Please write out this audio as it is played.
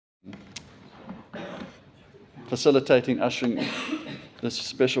facilitating, ushering this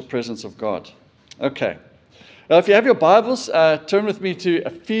special presence of God. Okay. Now, if you have your Bibles, turn with me to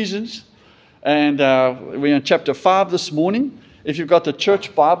Ephesians. And we're in chapter 5 this morning. If you've got the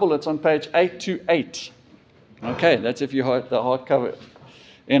church Bible, it's on page 828. Okay, that's if you have the hardcover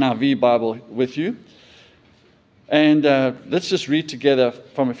NIV Bible with you. And let's just read together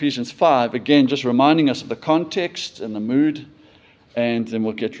from Ephesians 5. Again, just reminding us of the context and the mood. And then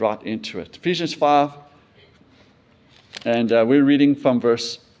we'll get right into it. Ephesians 5. And we're reading from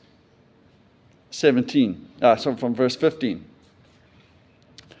verse 17. From verse 15.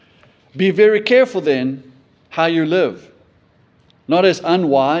 Be very careful then how you live. Not as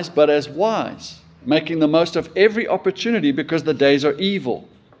unwise, but as wise, making the most of every opportunity because the days are evil.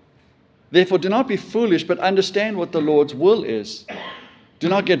 Therefore, do not be foolish, but understand what the Lord's will is. Do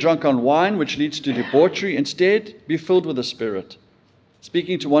not get drunk on wine, which leads to debauchery. Instead, be filled with the Spirit,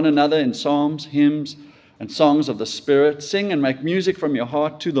 speaking to one another in psalms, hymns, and songs of the Spirit. Sing and make music from your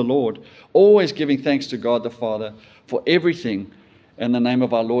heart to the Lord, always giving thanks to God the Father for everything in the name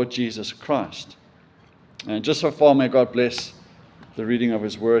of our Lord Jesus Christ. And just so far, may God bless the reading of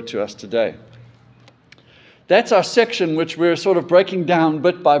His Word to us today. That's our section which we're sort of breaking down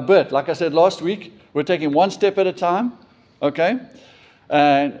bit by bit. Like I said last week, we're taking one step at a time, okay?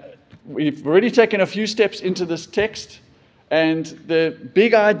 And we've already taken a few steps into this text. And the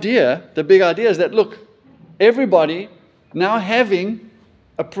big idea is that, look, everybody now having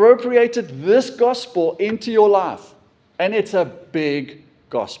appropriated this gospel into your life. And it's a big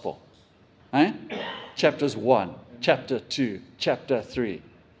gospel. Eh? Chapters 1, chapter 2, chapter 3.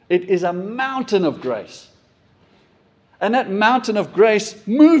 It is a mountain of grace. And that mountain of grace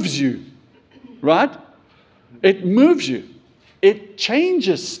moves you, right? It moves you. It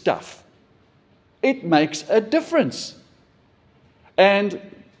changes stuff. It makes a difference. And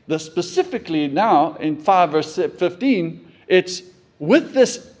specifically now in 5 verse 15, it's with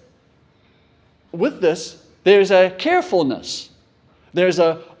this, there's a carefulness. There's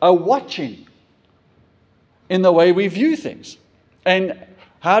a watching in the way we view things. And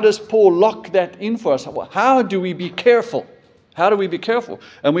how does Paul lock that in for us? How do we be careful? How do we be careful?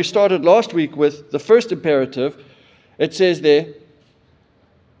 And we started last week with the first imperative. It says there,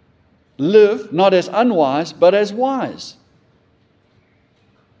 live not as unwise, but as wise.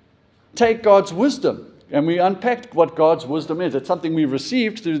 Take God's wisdom. And we unpacked what God's wisdom is. It's something we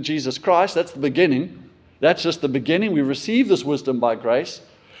received through Jesus Christ. That's the beginning. That's just the beginning. We receive this wisdom by grace.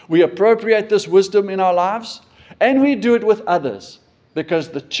 We appropriate this wisdom in our lives. And we do it with others. Because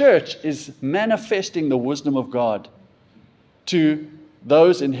the church is manifesting the wisdom of God to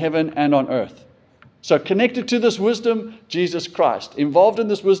those in heaven and on earth. So connected to this wisdom, Jesus Christ. Involved in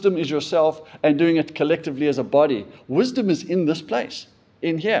this wisdom is yourself and doing it collectively as a body. Wisdom is in this place,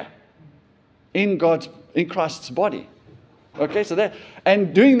 in here, in Christ's body. Okay, so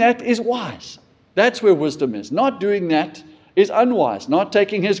and doing that is wise. That's where wisdom is. Not doing that is unwise. Not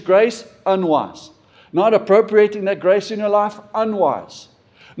taking His grace, unwise. Not appropriating that grace in your life, unwise.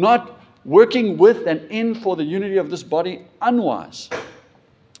 Not working with and in for the unity of this body, unwise.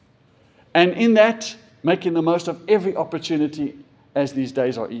 And in that, making the most of every opportunity as these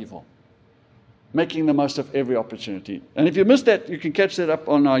days are evil. Making the most of every opportunity. And if you missed that, you can catch that up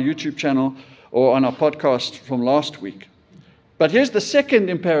on our YouTube channel or on our podcast from last week. But here's the second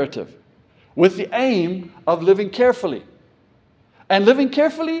imperative, with the aim of living carefully. And living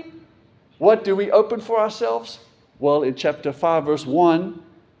carefully, what do we open for ourselves? Well, in chapter 5, verse 1,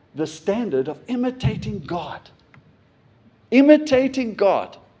 the standard of imitating God. Imitating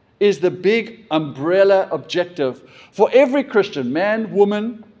God is the big umbrella objective for every Christian, man,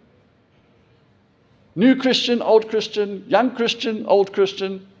 woman, new Christian, old Christian, young Christian, old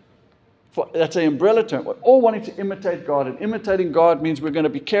Christian. That's an umbrella term. We're all wanting to imitate God, and imitating God means we're going to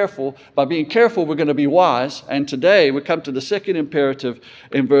be careful. By being careful, we're going to be wise. And today we come to the second imperative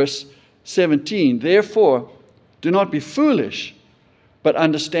in verse 17. Therefore, do not be foolish, but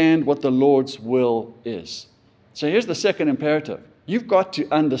understand what the Lord's will is. So here's the second imperative. You've got to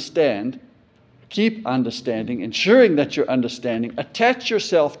understand, keep understanding, ensuring that you're understanding, attach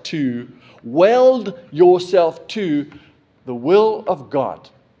yourself to, weld yourself to the will of God.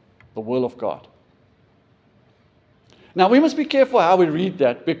 The will of God. Now, we must be careful how we read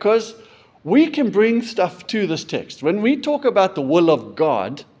that, because we can bring stuff to this text. When we talk about the will of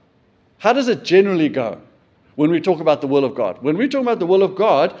God, how does it generally go when we talk about the will of God? When we talk about the will of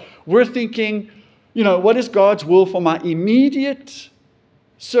God, we're thinking, what is God's will for my immediate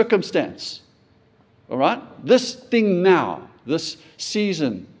circumstance? All right? This thing now, this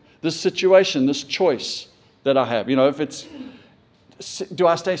season, this situation, this choice that I have. If it's, do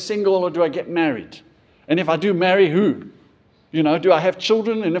I stay single or do I get married? And if I do marry, who? Do I have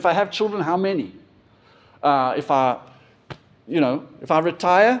children? And if I have children, how many? If I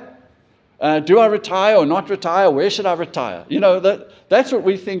retire, do I retire or not retire? Where should I retire? That's what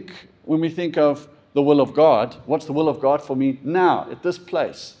we think when we think of the will of God. What's the will of God for me now, at this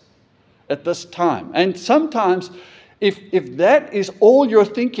place, at this time? And sometimes, if that is all you're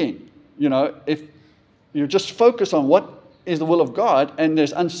thinking, if you just focus on what is the will of God and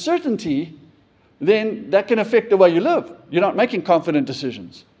there's uncertainty, then that can affect the way you live. You're not making confident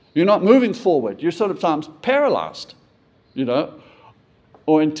decisions. You're not moving forward. You're sometimes paralyzed,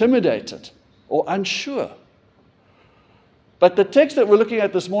 or intimidated, or unsure. But the text that we're looking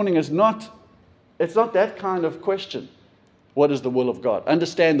at this morning it's not that kind of question. What is the will of God?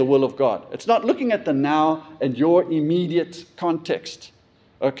 Understand the will of God. It's not looking at the now and your immediate context.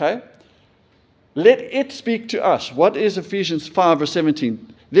 Okay? Let it speak to us. What is Ephesians 5 verse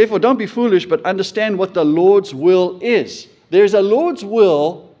 17? Therefore, don't be foolish, but understand what the Lord's will is. There's a Lord's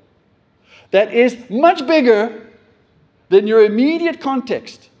will that is much bigger than your immediate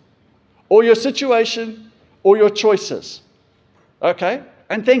context, or your situation, or your choices. Okay?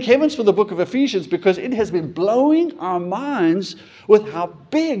 And thank heavens for the book of Ephesians, because it has been blowing our minds with how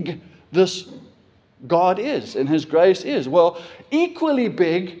big this God is and His grace is. Well, equally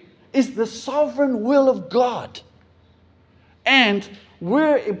big is the sovereign will of God. And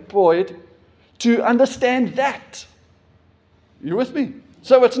we're employed to understand that. You with me?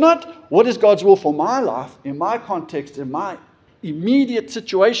 So it's not what is God's will for my life, in my context, in my immediate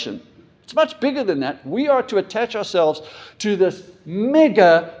situation. It's much bigger than that. We are to attach ourselves to this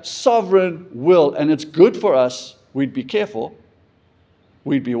mega sovereign will. And it's good for us. We'd be careful.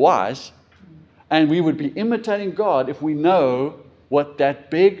 We'd be wise. And we would be imitating God if we know what that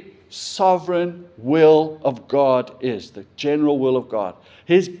big sovereign will of God is. The general will of God.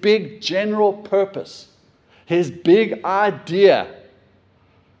 His big general purpose. His big idea.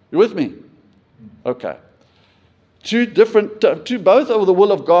 You with me? Okay. Two both over the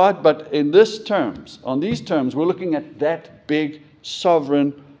will of God, but on these terms, we're looking at that big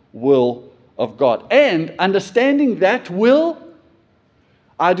sovereign will of God. And understanding that will,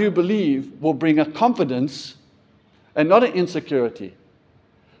 I do believe, will bring a confidence and not an insecurity.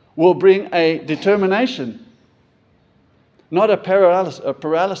 Will bring a determination, not a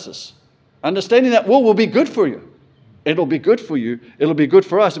paralysis. Understanding that will be good for you. It'll be good for you. It'll be good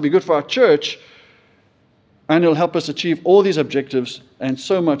for us. It'll be good for our church. And it'll help us achieve all these objectives and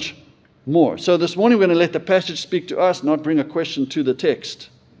so much more. So this morning we're going to let the passage speak to us, not bring a question to the text.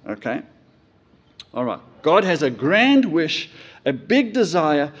 Okay? All right. God has a grand wish, a big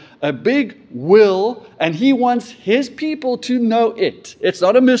desire, a big will, and He wants His people to know it. It's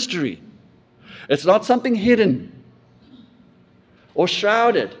not a mystery. It's not something hidden or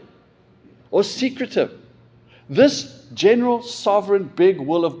shrouded or secretive. This general, sovereign, big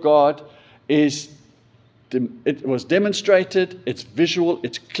will of God it was demonstrated, it's visual,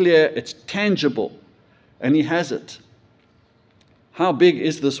 it's clear, it's tangible, and He has it. How big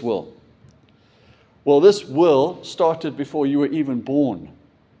is this will? Well, this will started before you were even born.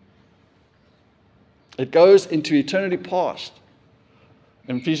 It goes into eternity past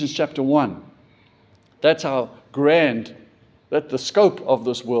in Ephesians chapter 1. That's how grand that the scope of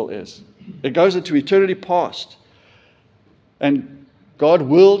this will is. It goes into eternity past. And God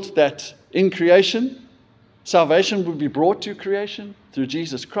willed that in creation, salvation would be brought to creation through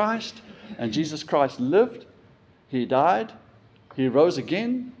Jesus Christ. And Jesus Christ lived. He died. He rose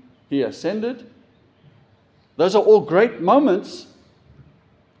again. He ascended. Those are all great moments.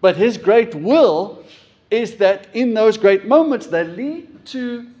 But His great will is that in those great moments, they lead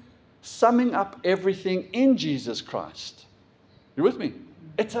to summing up everything in Jesus Christ. You with me?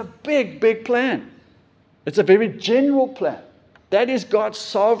 It's a big, big plan. It's a very general plan. That is God's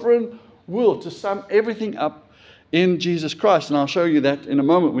sovereign will, to sum everything up in Jesus Christ. And I'll show you that in a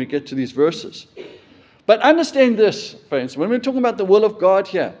moment when we get to these verses. But understand this, friends, when we're talking about the will of God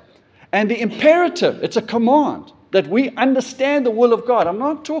here, and the imperative, it's a command that we understand the will of God. I'm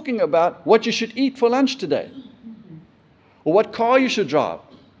not talking about what you should eat for lunch today, or what car you should drive.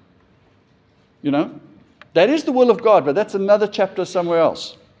 That is the will of God, but that's another chapter somewhere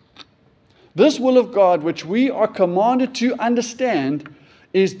else. This will of God, which we are commanded to understand,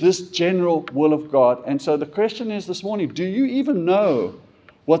 is this general will of God. And so the question is this morning, do you even know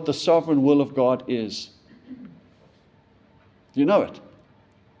what the sovereign will of God is? Do you know it?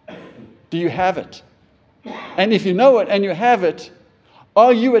 Do you have it? And if you know it and you have it,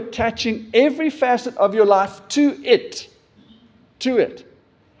 are you attaching every facet of your life to it? To it.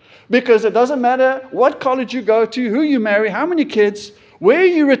 Because it doesn't matter what college you go to, who you marry, how many kids, where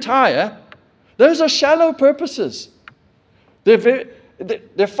you retire, Those are shallow purposes.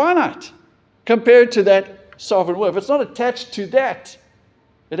 They're finite compared to that sovereign will. If it's not attached to that,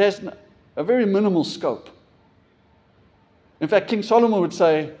 it has a very minimal scope. In fact, King Solomon would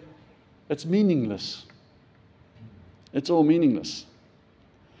say, it's meaningless. It's all meaningless.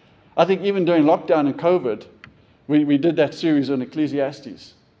 I think even during lockdown and COVID, we did that series on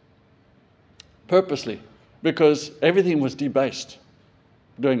Ecclesiastes. Purposely, because everything was debased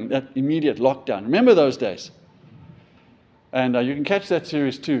during that immediate lockdown. Remember those days? And you can catch that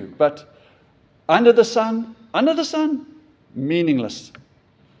series too. But under the sun, meaningless.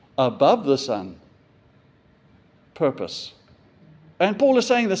 Above the sun, purpose. And Paul is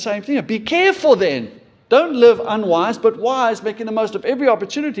saying the same thing. Be careful then. Don't live unwise, but wise, making the most of every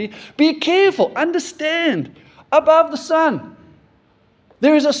opportunity. Be careful. Understand. Above the sun,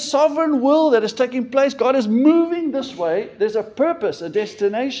 there is a sovereign will that is taking place. God is moving this way. There's a purpose, a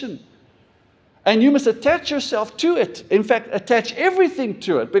destination. And you must attach yourself to it. In fact, attach everything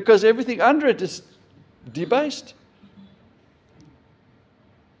to it, because everything under it is debased.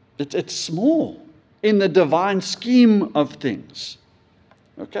 It's small in the divine scheme of things.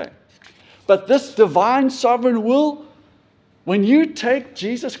 Okay. But this divine sovereign will, when you take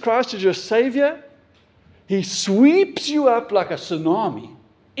Jesus Christ as your Savior, He sweeps you up like a tsunami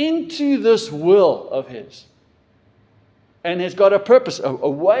into this will of His. And has got a purpose, a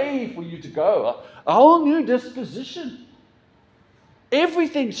way for you to go, a whole new disposition.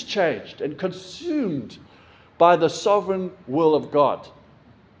 Everything's changed and consumed by the sovereign will of God.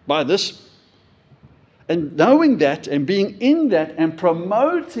 By this. And knowing that and being in that and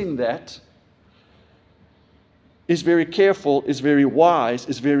promoting that is very careful, is very wise,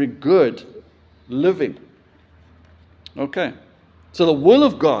 is very good living. Okay. So the will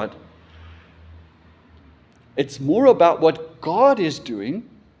of God, it's more about what God is doing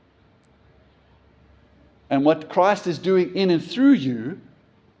and what Christ is doing in and through you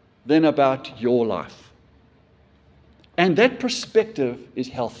than about your life. And that perspective is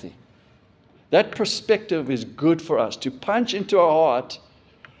healthy. That perspective is good for us to punch into our heart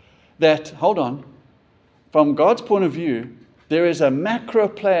that, hold on, from God's point of view, there is a macro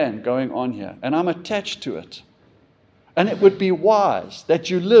plan going on here, and I'm attached to it. And it would be wise that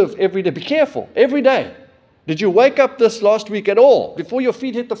you live every day. Be careful, every day. Did you wake up this last week at all, before your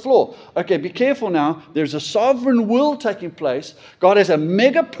feet hit the floor? Okay, be careful now. There's a sovereign will taking place. God has a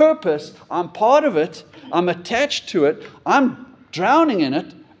mega purpose. I'm part of it. I'm attached to it. I'm drowning in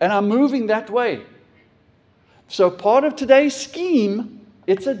it, and I'm moving that way. So part of today's scheme,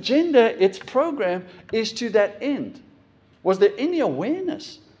 its agenda, its program, is to that end. Was there any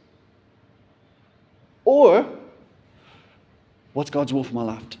awareness? Or, what's God's will for my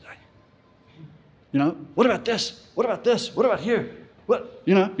life today? What about this? What about this? What about here? What?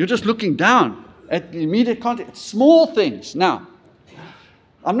 You're just looking down at the immediate context. It's small things. Now,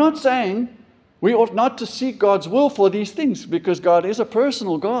 I'm not saying we ought not to seek God's will for these things, because God is a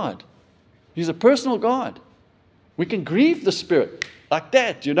personal God. He's a personal God. We can grieve the Spirit like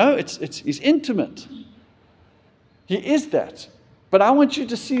that, He's intimate. He is that. But I want you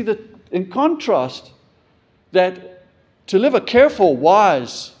to see that in contrast, that to live a careful,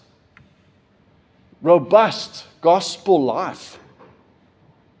 wise, robust gospel life,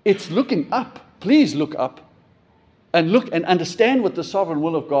 it's looking up. Please look up and look and understand what the sovereign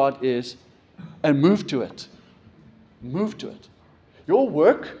will of God is and move to it. Move to it. Your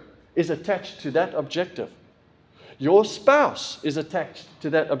work is attached to that objective. Your spouse is attached to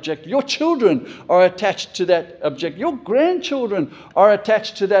that objective. Your children are attached to that objective. Your grandchildren are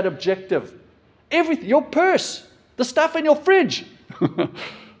attached to that objective. Everything, your purse, the stuff in your fridge.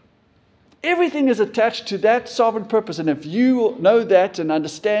 Everything is attached to that sovereign purpose. And if you know that and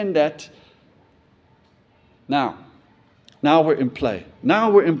understand that, now we're in play.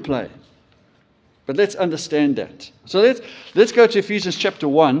 Now we're in play. But let's understand that. So let's go to Ephesians chapter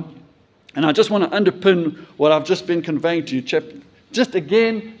 1. And I just want to underpin what I've just been conveying to you. Just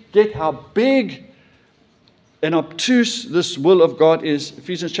again, get how big and obtuse this will of God is.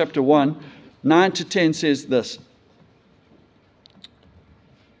 Ephesians chapter 1, 9 to 10 says this.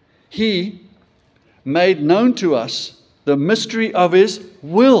 He made known to us the mystery of His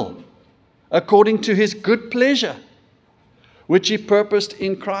will, according to His good pleasure, which He purposed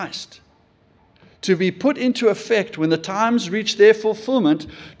in Christ, to be put into effect when the times reach their fulfillment,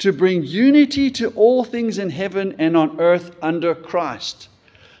 to bring unity to all things in heaven and on earth under Christ.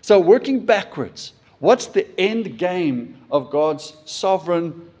 So working backwards, what's the end game of God's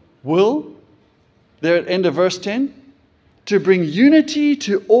sovereign will? There at the end of verse 10. To bring unity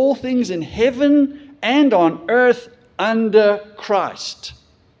to all things in heaven and on earth under Christ.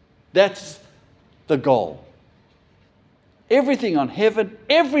 That's the goal. Everything on heaven,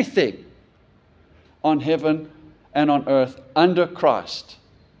 everything on heaven and on earth under Christ.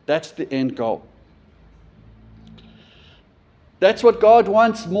 That's the end goal. That's what God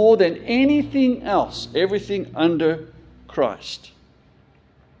wants more than anything else. Everything under Christ.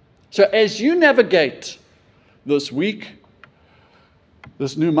 So as you navigate this week,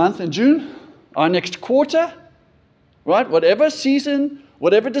 this new month in June, our next quarter, right? Whatever season,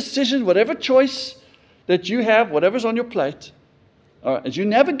 whatever decision, whatever choice that you have, whatever's on your plate, all right, as you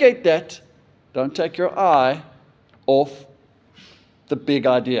navigate that, don't take your eye off the big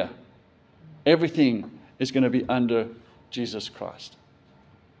idea. Everything is going to be under Jesus Christ.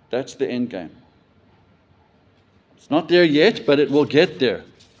 That's the end game. It's not there yet, but it will get there.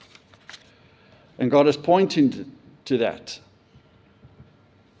 And God is pointing to that.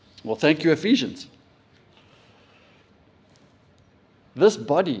 Well, thank you, Ephesians. This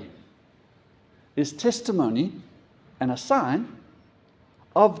body is testimony and a sign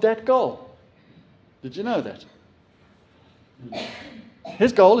of that goal. Did you know that?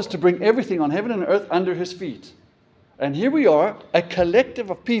 His goal is to bring everything on heaven and earth under his feet. And here we are, a collective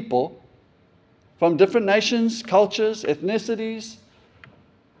of people from different nations, cultures, ethnicities,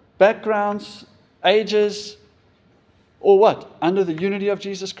 backgrounds, ages, or what? Under the unity of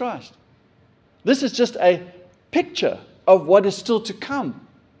Jesus Christ. This is just a picture of what is still to come.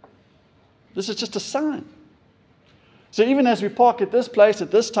 This is just a sign. So even as we park at this place at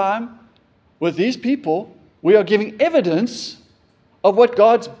this time with these people, we are giving evidence of what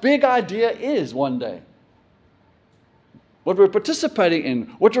God's big idea is one day. What we're participating in,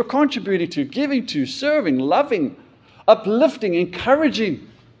 what we're contributing to, giving to, serving, loving, uplifting, encouraging.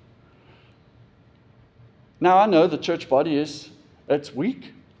 Now I know the church body it's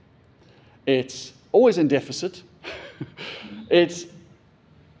weak. It's always in deficit. It's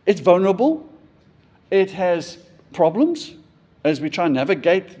vulnerable. It has problems as we try and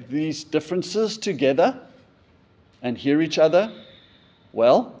navigate these differences together and hear each other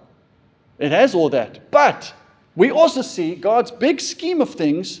well. It has all that. But we also see God's big scheme of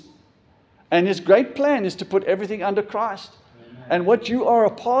things, and his great plan is to put everything under Christ. Amen. And what you are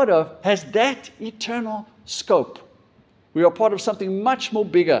a part of has that eternal scope. We are part of something much more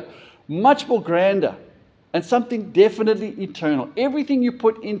bigger, much more grander, and something definitely eternal. Everything you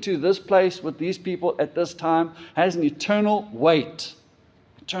put into this place with these people at this time has an eternal weight.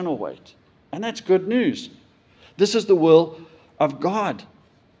 Eternal weight. And that's good news. This is the will of God.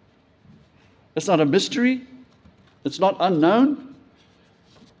 It's not a mystery. It's not unknown.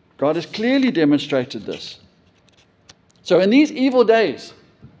 God has clearly demonstrated this. So in these evil days,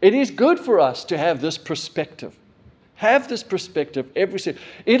 it is good for us to have this perspective. Have this perspective every second.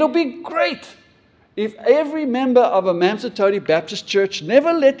 It'll be great if every member of a Mamsatoti Baptist church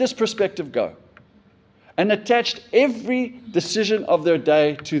never let this perspective go and attached every decision of their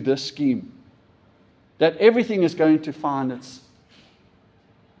day to this scheme. That everything is going to find its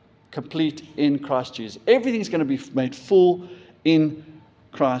complete in Christ Jesus. Everything's going to be made full in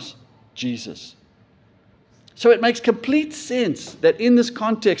Christ Jesus. So it makes complete sense that in this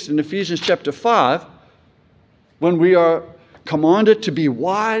context in Ephesians chapter 5, when we are commanded to be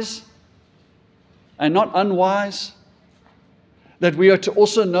wise and not unwise, that we are to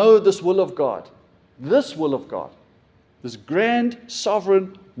also know this will of God. This will of God. This grand,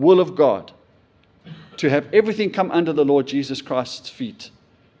 sovereign will of God. To have everything come under the Lord Jesus Christ's feet.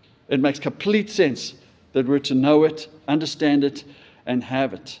 It makes complete sense that we're to know it, understand it, and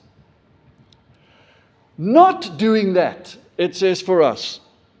have it. Not doing that, it says for us.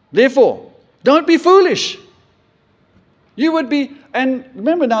 Therefore, don't be foolish. You would be, and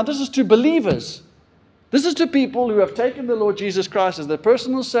remember now, this is to believers. This is to people who have taken the Lord Jesus Christ as their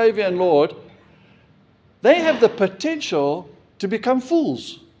personal Savior and Lord. They have the potential to become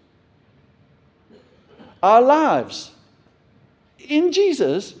fools. Our lives in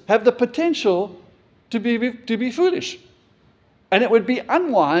Jesus have the potential to be foolish. And it would be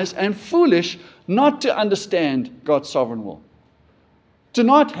unwise and foolish not to understand God's sovereign will. To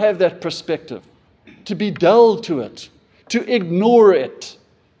not have that perspective. To be dull to it. To ignore it.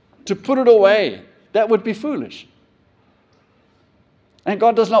 To put it away. That would be foolish. And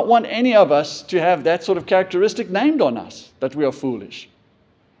God does not want any of us to have that sort of characteristic named on us, that we are foolish.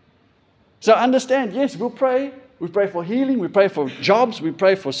 So understand, yes, we'll pray. We pray for healing. We pray for jobs. We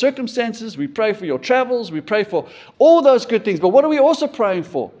pray for circumstances. We pray for your travels. We pray for all those good things. But what are we also praying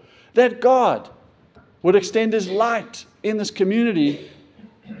for? That God would extend his light in this community,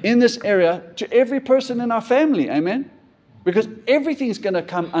 in this area, to every person in our family. Amen? Because everything's going to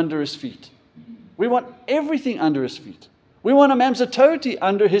come under his feet. We want everything under his feet. We want a Mamsatoti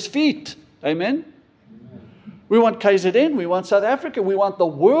under his feet. Amen? We want KZN, we want South Africa, we want the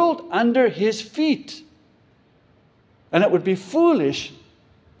world under his feet. And it would be foolish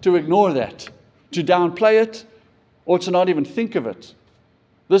to ignore that, to downplay it, or to not even think of it.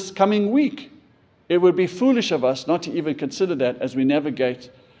 This coming week, it would be foolish of us not to even consider that as we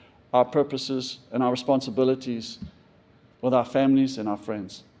navigate our purposes and our responsibilities with our families and our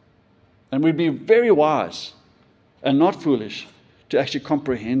friends. And we'd be very wise and not foolish to actually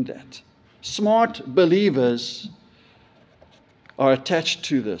comprehend that. Smart believers are attached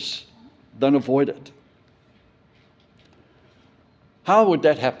to this. Don't avoid it. How would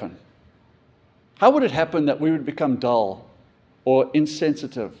that happen? How would it happen that we would become dull or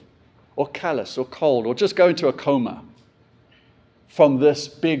insensitive or callous or cold or just go into a coma from this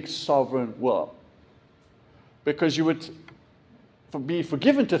big sovereign will? Because you would be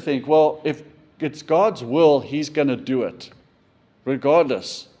forgiven to think, well, if it's God's will, he's going to do it,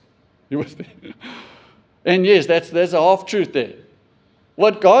 regardless. And yes, there's a half-truth there.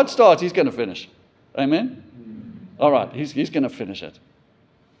 What God starts, he's going to finish. Amen? All right, he's going to finish it.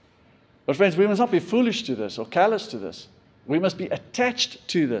 But friends, we must not be foolish to this or callous to this. We must be attached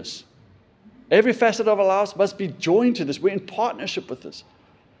to this. Every facet of our lives must be joined to this. We're in partnership with this.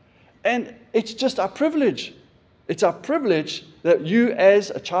 And it's just our privilege. It's our privilege that you, as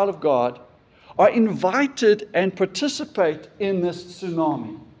a child of God, are invited and participate in this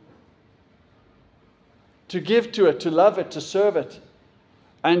tsunami. To give to it, to love it, to serve it,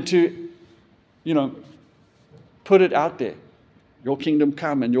 and to, put it out there. Your kingdom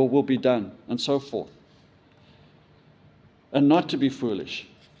come and your will be done, and so forth. And not to be foolish.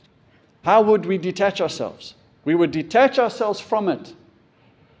 How would we detach ourselves? We would detach ourselves from it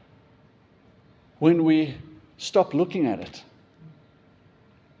when we stop looking at it.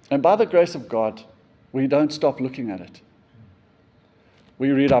 And by the grace of God, we don't stop looking at it. We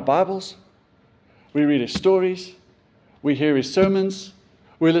read our Bibles, we read his stories, we hear his sermons,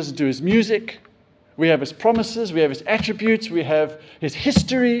 we listen to his music, we have his promises, we have his attributes, we have his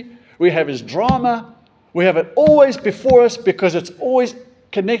history, we have his drama. We have it always before us because it's always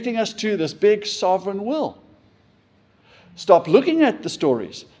connecting us to this big sovereign will. Stop looking at the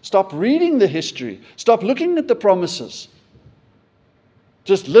stories. Stop reading the history. Stop looking at the promises.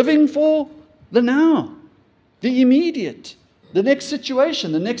 Just living for the now, the immediate, the next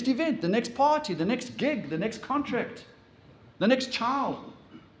situation, the next event, the next party, the next gig, the next contract, the next child,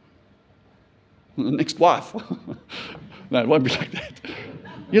 the next wife. No, it won't be like that.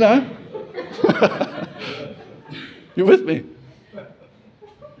 You're with me.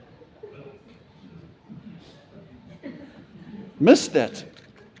 Miss that.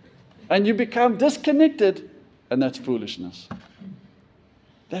 And you become disconnected, and that's foolishness.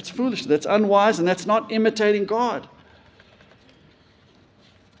 That's foolish. That's unwise, and that's not imitating God.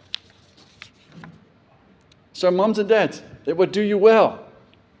 So moms and dads, it would do you well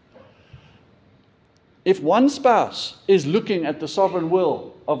if one spouse is looking at the sovereign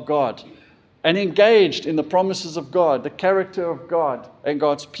will of God and engaged in the promises of God, the character of God and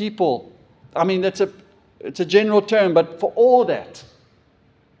God's people. I mean, it's a general term, but for all that,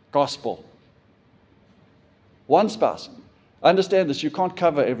 gospel. One spouse. Understand this, you can't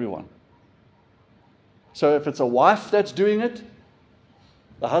cover everyone. So if it's a wife that's doing it,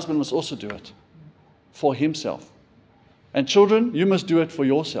 the husband must also do it for himself. And children, you must do it for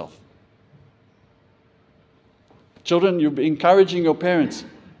yourself. Children, you're encouraging your parents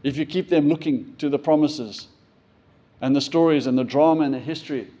if you keep them looking to the promises and the stories and the drama and the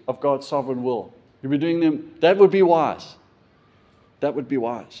history of God's sovereign will. You'll be doing them, that would be wise. That would be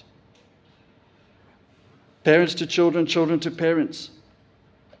wise. Parents to children, children to parents.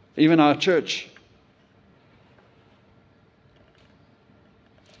 Even our church.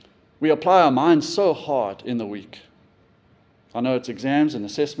 We apply our minds so hard in the week. I know it's exams and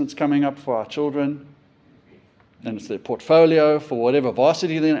assessments coming up for our children, and it's their portfolio for whatever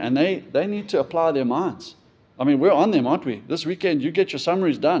varsity they're in, and they need to apply their minds. I mean, we're on them, aren't we? This weekend, you get your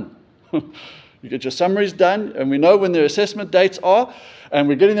summaries done. You get your summaries done, and we know when their assessment dates are, and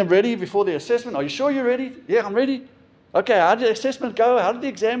we're getting them ready before the assessment. Are you sure you're ready? Yeah, I'm ready. Okay, how did the assessment go? How did the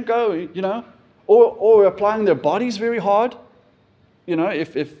exam go? Or we're applying their bodies very hard.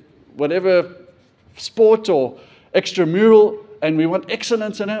 If whatever sport or extramural, and we want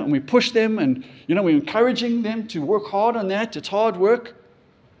excellence in it, and we push them, and we're encouraging them to work hard on that. It's hard work.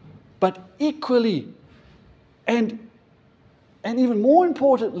 But equally, and even more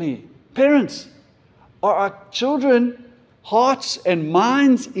importantly, parents, are our children hearts and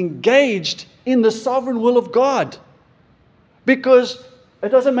minds engaged in the sovereign will of God? Because it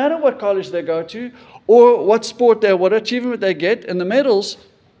doesn't matter what college they go to or what sport what achievement they get and the medals.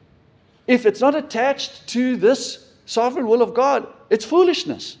 If it's not attached to this sovereign will of God, it's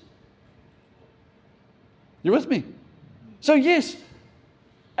foolishness. You with me? So yes,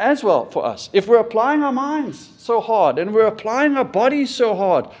 as well for us, if we're applying our minds so hard and we're applying our bodies so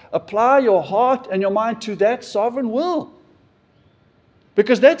hard, apply your heart and your mind to that sovereign will.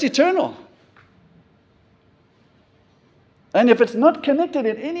 Because that's eternal. And if it's not connected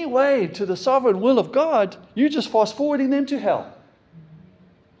in any way to the sovereign will of God, you're just fast forwarding them to hell.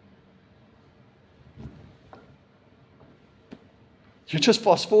 You're just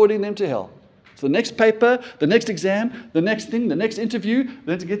fast forwarding them to hell. So the next paper, the next exam, the next thing, the next interview,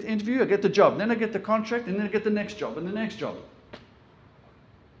 then to get the interview, I get the job, then I get the contract, and then I get the next job, and the next job.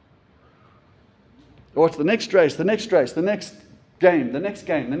 Or it's the next race, the next race, the next game, the next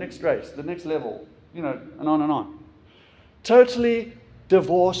game, the next race, the next level, and on and on. Totally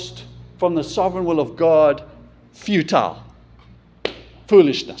divorced from the sovereign will of God, futile,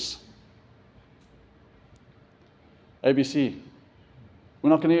 foolishness. ABC, we're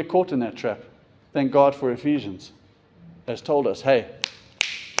not going to get caught in that trap. Thank God for Ephesians has told us, hey,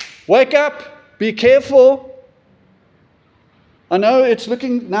 wake up, be careful. I know it's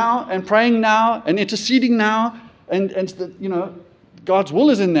looking now and praying now and interceding now, and God's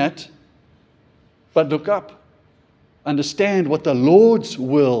will is in that. But look up. Understand what the Lord's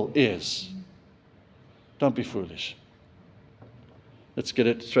will is. Don't be foolish. Let's get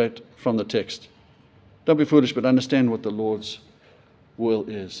it straight from the text. Don't be foolish, but understand what the Lord's will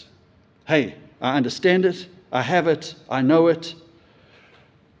is. Hey, I understand it. I have it. I know it.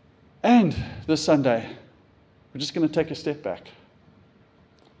 And this Sunday, we're just going to take a step back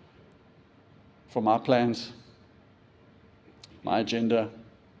from my plans, my agenda,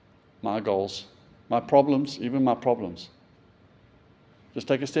 my goals, my problems, even my problems. Just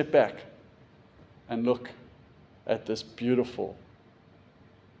take a step back and look at this beautiful,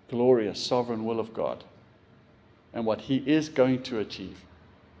 glorious, sovereign will of God and what He is going to achieve,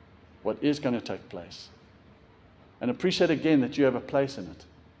 what is going to take place. And appreciate again that you have a place in it.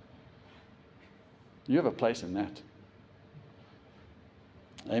 You have a place in that.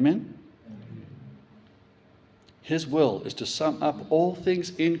 Amen? His will is to sum up all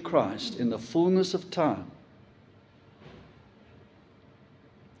things in Christ in the fullness of time.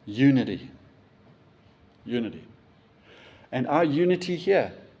 Unity. Unity. And our unity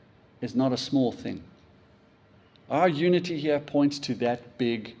here is not a small thing. Our unity here points to that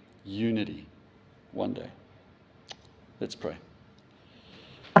big unity one day. Let's pray.